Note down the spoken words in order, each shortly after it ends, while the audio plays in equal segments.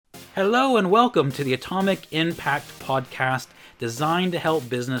Hello and welcome to the Atomic Impact Podcast, designed to help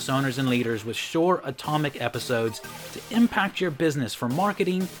business owners and leaders with short atomic episodes to impact your business for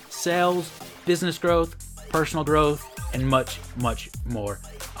marketing, sales, business growth, personal growth, and much, much more.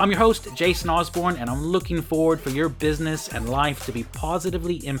 I'm your host, Jason Osborne, and I'm looking forward for your business and life to be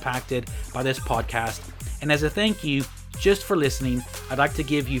positively impacted by this podcast. And as a thank you just for listening, I'd like to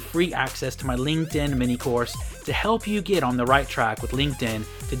give you free access to my LinkedIn mini course to help you get on the right track with LinkedIn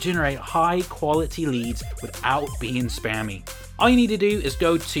to generate high quality leads without being spammy. All you need to do is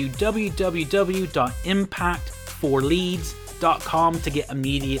go to www.impactforleads.com to get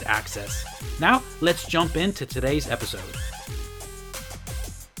immediate access. Now, let's jump into today's episode.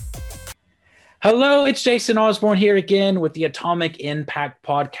 Hello, it's Jason Osborne here again with the Atomic Impact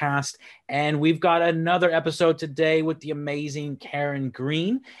Podcast, and we've got another episode today with the amazing Karen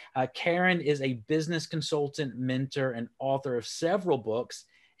Green. Karen is a business consultant, mentor, and author of several books,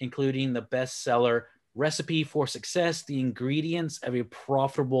 including the bestseller Recipe for Success: The Ingredients of a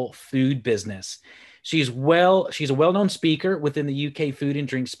Profitable Food Business. She's a well-known speaker within the UK food and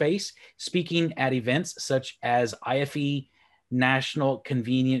drink space, speaking at events such as IFE, National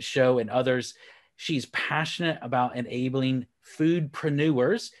Convenience Show, and others. She's passionate about enabling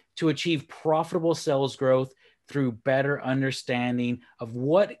foodpreneurs to achieve profitable sales growth through better understanding of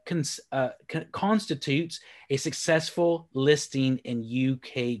what constitutes a successful listing in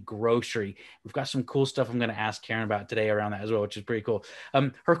UK grocery. We've got some cool stuff I'm going to ask Karen about today around that as well, which is pretty cool.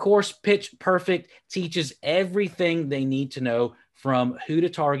 Her course, Pitch Perfect, teaches everything they need to know, from who to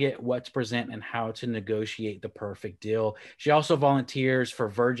target, what to present, and how to negotiate the perfect deal. She also volunteers for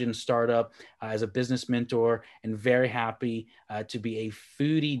Virgin Startup as a business mentor, and very happy to be a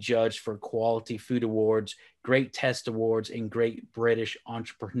foodie judge for Quality Food Awards, Great Test Awards, and Great British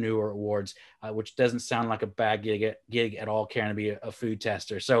Entrepreneur Awards, which doesn't sound like a bad gig at all, Karen, to be a food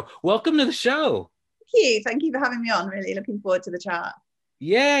tester. So welcome to the show. Thank you for having me on. Really looking forward to the chat.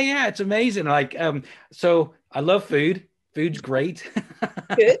 Yeah, it's amazing. So I love food. Food's great.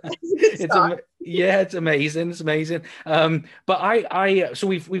 Good. It's amazing. It's amazing. So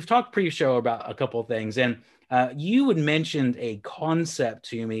we've talked pre-show about a couple of things, and you had mentioned a concept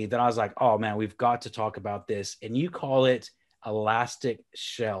to me that I was like, oh man, we've got to talk about this. And you call it elastic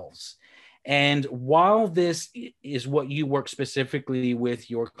shelves. And while this is what you work specifically with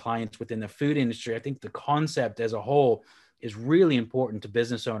your clients within the food industry, I think the concept as a whole is really important to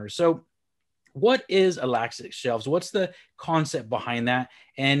business owners. So what is elastic shelves? What's the concept behind that?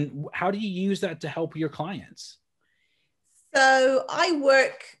 And how do you use that to help your clients? So I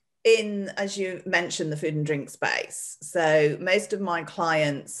work in, as you mentioned, the food and drink space. So most of my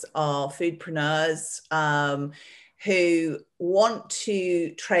clients are foodpreneurs who want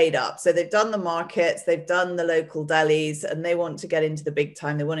to trade up. So they've done the markets, they've done the local delis, and they want to get into the big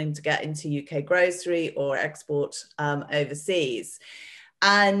time. They're wanting to get into UK grocery or export overseas.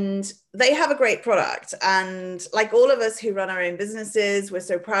 And they have a great product. And like all of us who run our own businesses, we're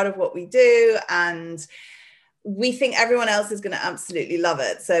so proud of what we do. And we think everyone else is going to absolutely love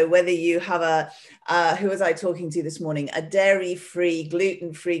it. So whether you have who was I talking to this morning? A dairy-free,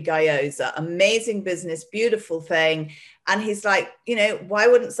 gluten-free gyoza, amazing business, beautiful thing. And he's like, why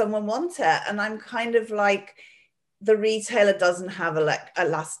wouldn't someone want it? And I'm kind of like, the retailer doesn't have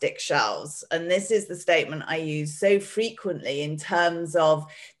elastic shelves. And this is the statement I use so frequently in terms of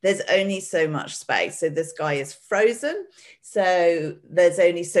there's only so much space. So this guy is frozen. So there's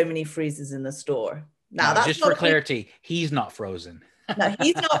only so many freezers in the store. Now, that's just for clarity, he's not frozen. No,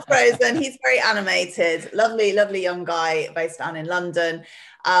 he's not frozen. He's very animated, lovely, lovely young guy based down in London.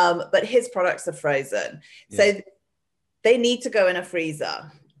 But his products are frozen. Yeah. So they need to go in a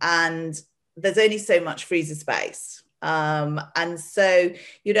freezer. And there's only so much freezer space. And so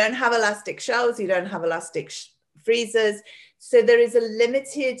you don't have elastic shelves, you don't have elastic freezers. So there is a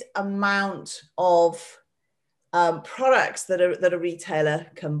limited amount of products that a retailer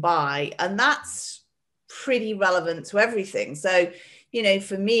can buy. And that's pretty relevant to everything. So,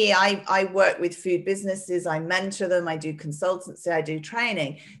 for me, I work with food businesses, I mentor them, I do consultancy, I do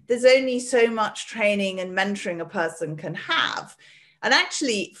training. There's only so much training and mentoring a person can have. And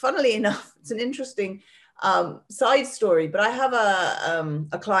actually, funnily enough, it's an interesting side story, but I have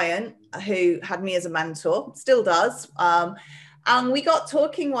a client who had me as a mentor, still does. And we got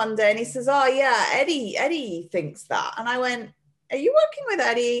talking one day and he says, oh yeah, Eddie thinks that. And I went, are you working with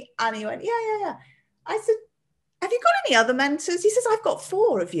Eddie? And he went, yeah. I said, have you got any other mentors? He says, I've got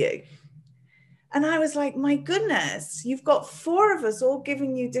 4 of you. And I was like, my goodness, you've got 4 of us all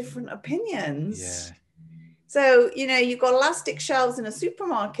giving you different opinions. Yeah. So, you've got elastic shelves in a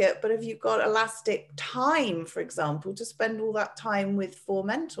supermarket, but have you got elastic time, for example, to spend all that time with 4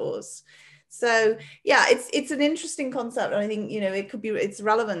 mentors? So yeah, it's an interesting concept. And I think, it's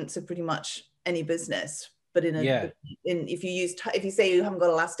relevant to pretty much any business, but if you say you haven't got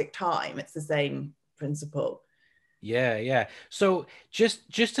elastic time, it's the same principle. Yeah. So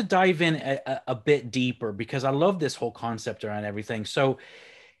just to dive in a bit deeper, because I love this whole concept around everything. So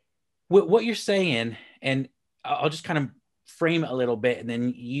what you're saying, and I'll just kind of frame it a little bit and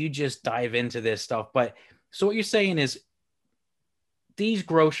then you just dive into this stuff. But so what you're saying is these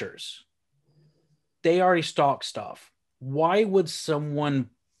grocers, they already stock stuff. Why would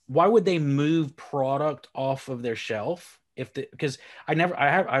they move product off of their shelf? Because I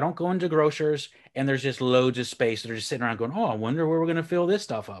don't go into grocers and there's just loads of space. They're just sitting around going, oh, I wonder where we're going to fill this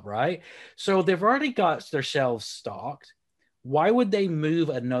stuff up, right? So they've already got their shelves stocked. Why would they move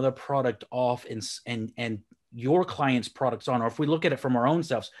another product off and your client's products on? Or if we look at it from our own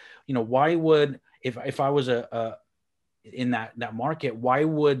selves, why would, if I was in that market, why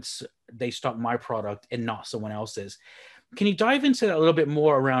would they stock my product and not someone else's? Can you dive into that a little bit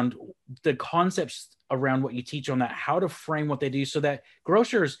more around the concepts around what you teach on that, how to frame what they do so that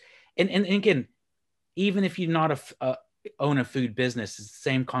grocers, and again, even if you're not own a food business, it's the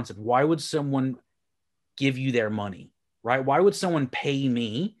same concept. Why would someone give you their money, right? Why would someone pay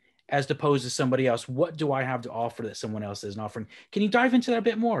me as opposed to somebody else? What do I have to offer that someone else isn't offering? Can you dive into that a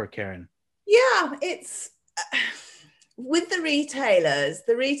bit more, Karen? Yeah, it's with the retailers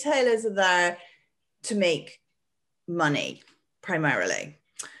are there to make money primarily.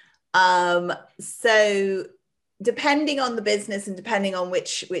 So depending on the business and depending on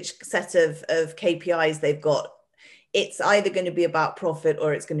which set of KPIs they've got, it's either going to be about profit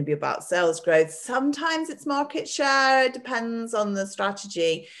or it's going to be about sales growth. Sometimes it's market share. It depends on the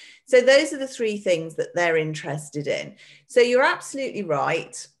strategy. So those are the three things that they're interested in. So you're absolutely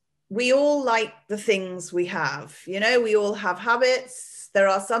right. We all like the things we have. We all have habits. There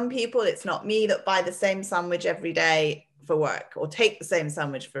are some people, it's not me, that buy the same sandwich every day for work or take the same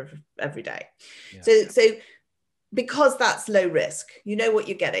sandwich for every day. Yeah. So because that's low risk, you know what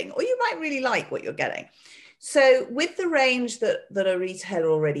you're getting, or you might really like what you're getting. So with the range that a retailer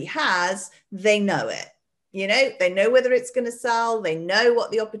already has, they know it. They know whether it's going to sell. They know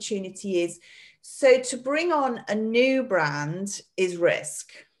what the opportunity is. So to bring on a new brand is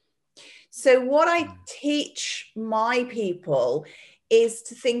risk. So what I teach my people is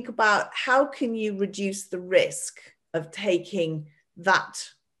to think about how can you reduce the risk of taking that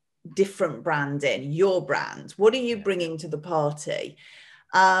different brand in, your brand. What are you bringing to the party?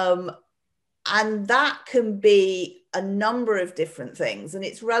 And that can be a number of different things. And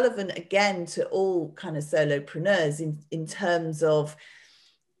it's relevant, again, to all kind of solopreneurs in terms of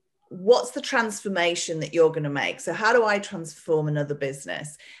what's the transformation that you're going to make? So how do I transform another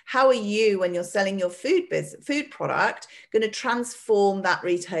business? How are you, when you're selling your food product, going to transform that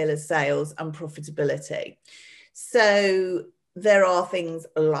retailer's sales and profitability? So there are things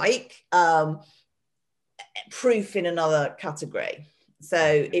like proof in another category.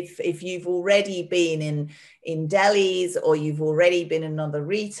 So if you've already been in delis or you've already been another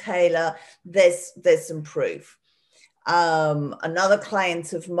retailer, there's some proof. Another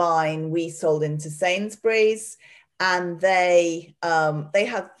client of mine, we sold into Sainsbury's, and they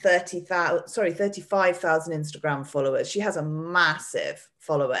had 35,000 Instagram followers. She has a massive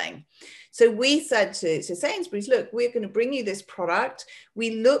following. So we said to Sainsbury's, look, we're going to bring you this product.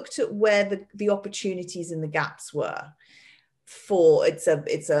 We looked at where the opportunities and the gaps were for it's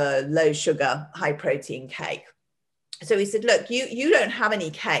a low sugar, high protein cake. So we said, look, you don't have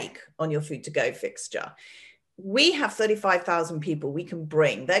any cake on your food to go fixture. We have 35,000 people we can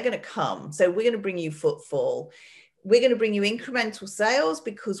bring. They're going to come. So we're going to bring you footfall. We're going to bring you incremental sales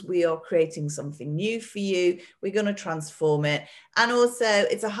because we are creating something new for you. We're going to transform it. And also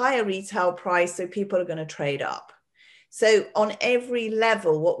it's a higher retail price, so people are going to trade up. So on every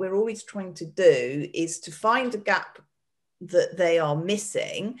level, what we're always trying to do is to find a gap that they are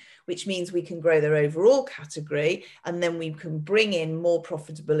missing, which means we can grow their overall category, and then we can bring in more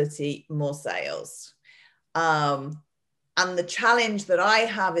profitability, more sales. And the challenge that I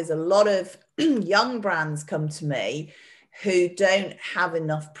have is a lot of young brands come to me who don't have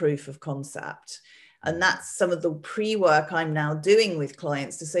enough proof of concept. And that's some of the pre-work I'm now doing with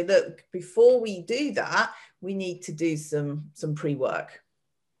clients to say, look, before we do that, we need to do some pre-work.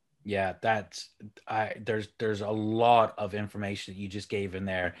 Yeah, there's a lot of information that you just gave in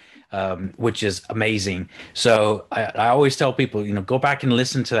there, which is amazing. So I always tell people, go back and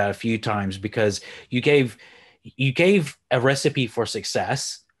listen to that a few times, because you gave a recipe for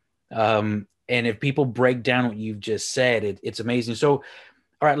success, and And if people break down what you've just said, it's amazing. So,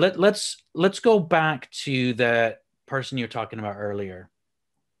 all right, let's go back to the person you're talking about earlier.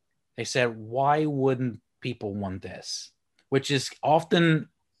 They said, why wouldn't people want this? Which is often,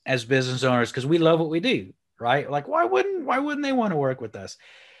 as business owners, because we love what we do, right? Like, why wouldn't they want to work with us?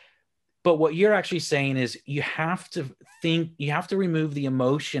 But what you're actually saying is you have to remove the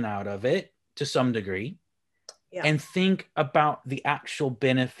emotion out of it to some degree, and think about the actual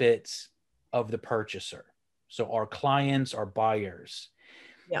benefits of the purchaser. So our clients, our buyers.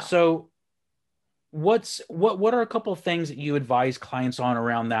 Yeah. So what are a couple of things that you advise clients on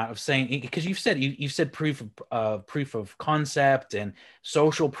around that, of saying, because you've said proof of concept, and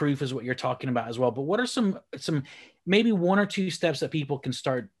social proof is what you're talking about as well. But what are some maybe one or two steps that people can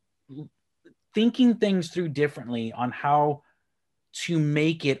start thinking things through differently on how to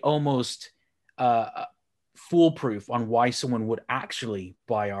make it almost foolproof on why someone would actually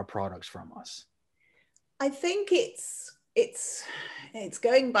buy our products from us? I think it's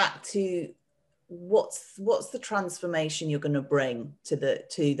going back to what's the transformation you're going to bring to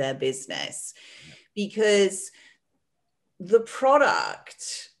their business, because the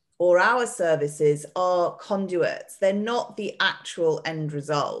product or our services are conduits. They're not the actual end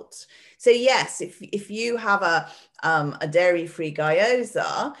result. So yes, if you have a dairy-free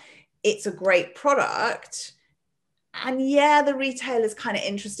gyoza, it's a great product. And yeah, the retailer's kind of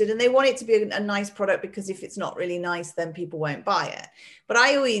interested and they want it to be a nice product, because if it's not really nice, then people won't buy it. But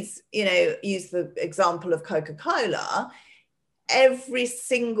I always, use the example of Coca-Cola. Every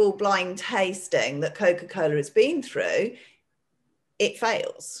single blind tasting that Coca-Cola has been through, it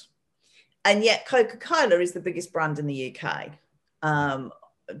fails. And yet Coca-Cola is the biggest brand in the UK.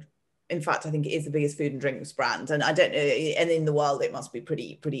 In fact, I think it is the biggest food and drinks brand. And I don't know, and in the world, it must be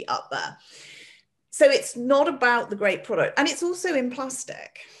pretty up there. So it's not about the great product. And it's also in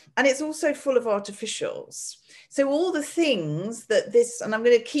plastic. And it's also full of artificials. So all the things that and I'm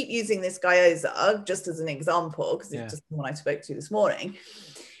going to keep using this gyoza just as an example, because it's just the one I spoke to this morning.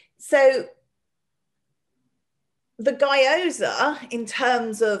 So the gyoza, in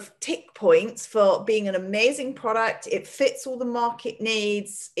terms of tick points for being an amazing product, it fits all the market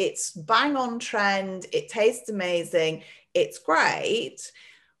needs, it's bang on trend, it tastes amazing, it's great,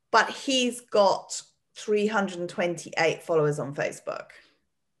 but he's got 328 followers on Facebook.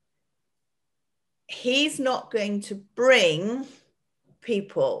 He's not going to bring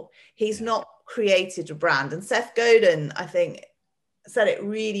people. He's not created a brand. And Seth Godin, I think, said it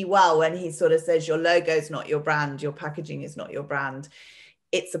really well when he sort of says, your logo is not your brand, your packaging is not your brand.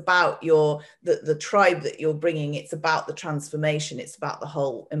 It's about the tribe that you're bringing. It's about the transformation. It's about the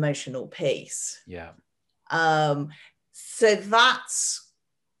whole emotional piece. Yeah. So that's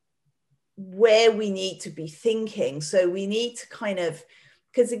where we need to be thinking. So we need to kind of,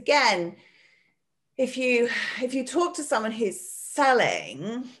 because again, if you talk to someone who's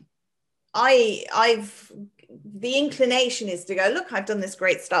selling, the inclination is to go, look, I've done this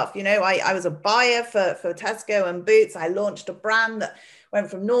great stuff. I was a buyer for Tesco and Boots. I launched a brand that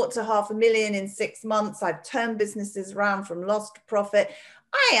went from 0 to 500,000 in 6 months. I've turned businesses around from loss to profit.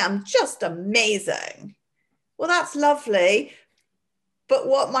 I am just amazing. Well, that's lovely. But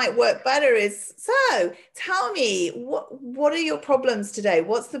what might work better is, so tell me, what are your problems today?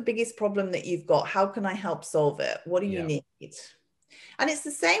 What's the biggest problem that you've got? How can I help solve it? What do you need? And it's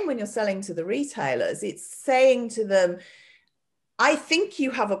the same when you're selling to the retailers. It's saying to them, I think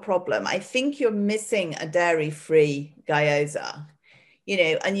you have a problem. I think you're missing a dairy-free gyoza.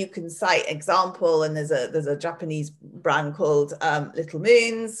 And you can cite example, and there's a Japanese brand called Little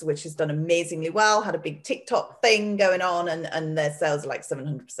Moons, which has done amazingly well, had a big TikTok thing going on, and their sales are like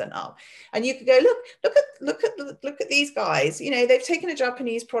 700% up. And you could go, look at these guys. They've taken a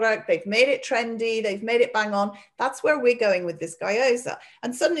Japanese product, they've made it trendy, they've made it bang on. That's where we're going with this gyoza.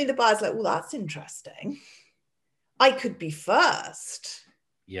 And suddenly the buyer's like, well, that's interesting. I could be first.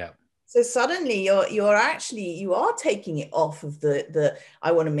 Yeah. So suddenly you are taking it off of the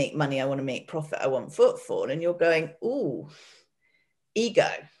I want to make money, I want to make profit, I want footfall, and you're going, ooh, ego.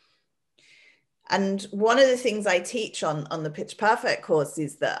 And one of the things I teach on the Pitch Perfect course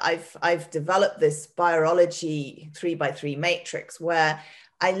is that I've developed this Buyerology 3x3 matrix, where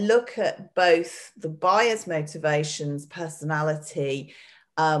I look at both the buyer's motivations, personality,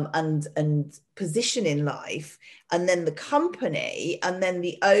 and position in life, and then the company, and then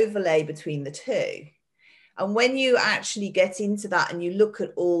the overlay between the two. And when you actually get into that and you look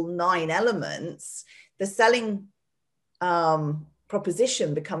at all 9 elements, the selling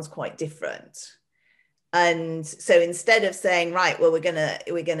proposition becomes quite different. And so instead of saying, right, well, we're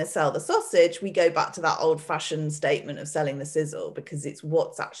gonna sell the sausage, we go back to that old-fashioned statement of selling the sizzle, because it's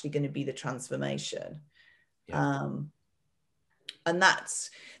what's actually going to be the transformation. Yeah. And that's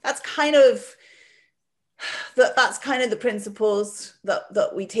kind of the principles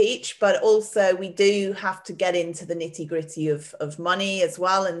that we teach, but also we do have to get into the nitty-gritty of money as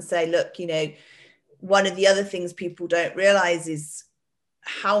well, and say, look, one of the other things people don't realize is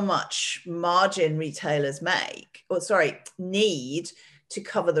how much margin retailers need to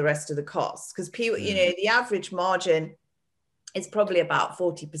cover the rest of the costs. Because people, the average margin is probably about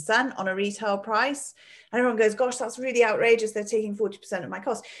 40% on a retail price. And everyone goes, gosh, that's really outrageous. They're taking 40% of my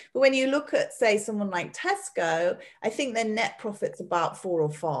cost. But when you look at, say, someone like Tesco, I think their net profit's about 4 or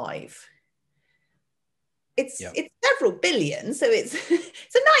 5. It's several billion, so it's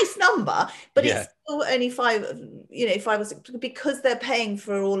it's a nice number, but it's still only 5 or 6, because they're paying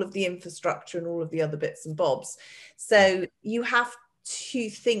for all of the infrastructure and all of the other bits and bobs. So you have to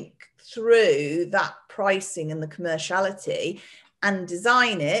think through that pricing and the commerciality, and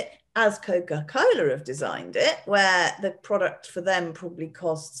design it as Coca-Cola have designed it, where the product for them probably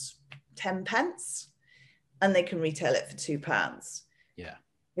costs 10 pence and they can retail it for £2. Yeah.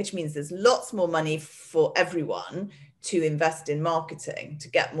 Which means there's lots more money for everyone to invest in marketing, to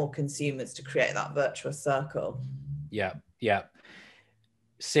get more consumers, to create that virtuous circle. Yeah. Yeah.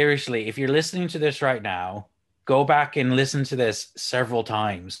 Seriously, if you're listening to this right now, go back and listen to this several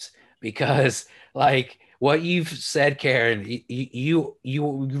times, because like what you've said, Karen, you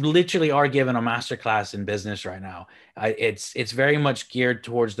literally are given a masterclass in business right now. It's very much geared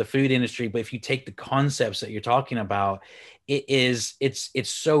towards the food industry, but if you take the concepts that you're talking about, it's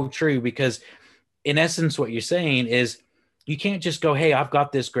so true, because in essence, what you're saying is you can't just go, hey, I've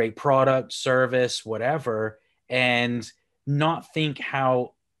got this great product, service, whatever, and not think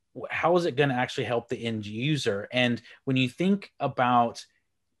how is it going to actually help the end user. And when you think about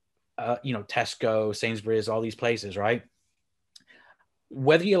Tesco, Sainsbury's, all these places, right?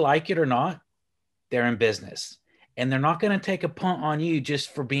 Whether you like it or not, they're in business, and they're not going to take a punt on you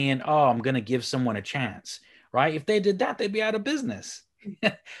just for being, I'm going to give someone a chance, right? If they did that, they'd be out of business.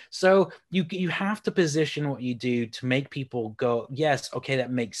 So you have to position what you do to make people go, yes, okay, that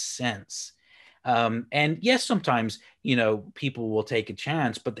makes sense. And yes, sometimes, people will take a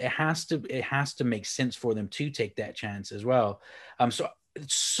chance, but it has to make sense for them to take that chance as well.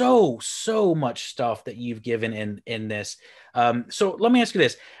 So much stuff that you've given in this. So let me ask you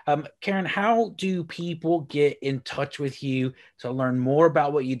this, Karen, how do people get in touch with you to learn more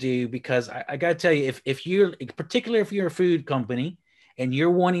about what you do? Because I got to tell you, if you're, particularly if you're a food company and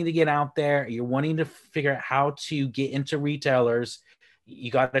you're wanting to get out there, you're wanting to figure out how to get into retailers, you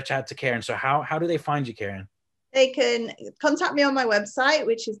got to chat to Karen. So how do they find you, Karen? They can contact me on my website,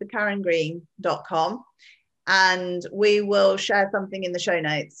 which is thekarengreen.com. And we will share something in the show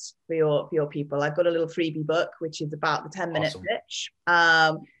notes for your people. I've got a little freebie book, which is about the 10-minute pitch,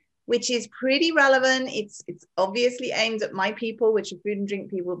 which is pretty relevant. It's obviously aimed at my people, which are food and drink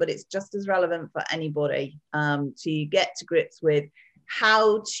people, but it's just as relevant for anybody to get to grips with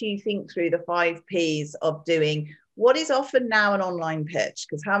how to think through the 5 Ps of doing what is often now an online pitch.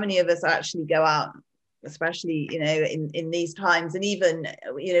 Because how many of us actually go out, especially in these times, and even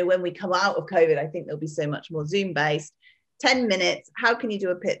when we come out of COVID, I think there'll be so much more Zoom based. 10 minutes, how can you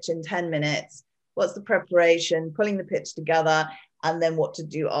do a pitch in 10 minutes? What's the preparation, pulling the pitch together, and then what to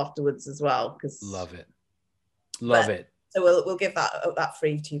do afterwards as well? Because love it. So we'll give that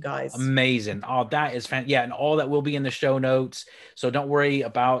free to you guys. Amazing. Oh, that is fantastic. Yeah, and all that will be in the show notes. So don't worry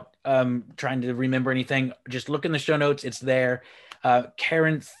about trying to remember anything. Just look in the show notes. It's there.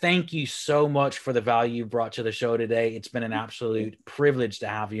 Karen, thank you so much for the value you brought to the show today. It's been an absolute privilege to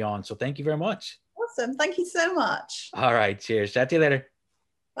have you on. So thank you very much. Awesome. Thank you so much. All right. Cheers. Chat to you later.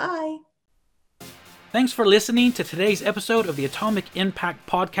 Bye. Thanks for listening to today's episode of the Atomic Impact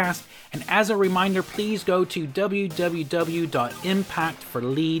Podcast. And as a reminder, please go to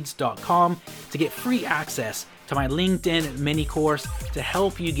www.impactforleads.com to get free access to my LinkedIn mini course to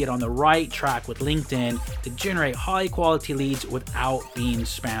help you get on the right track with LinkedIn to generate high quality leads without being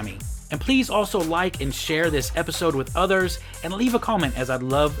spammy. And please also like and share this episode with others and leave a comment, as I'd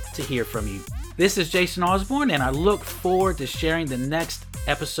love to hear from you. This is Jason Osborne, and I look forward to sharing the next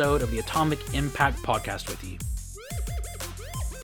episode of the Atomic Impact Podcast with you.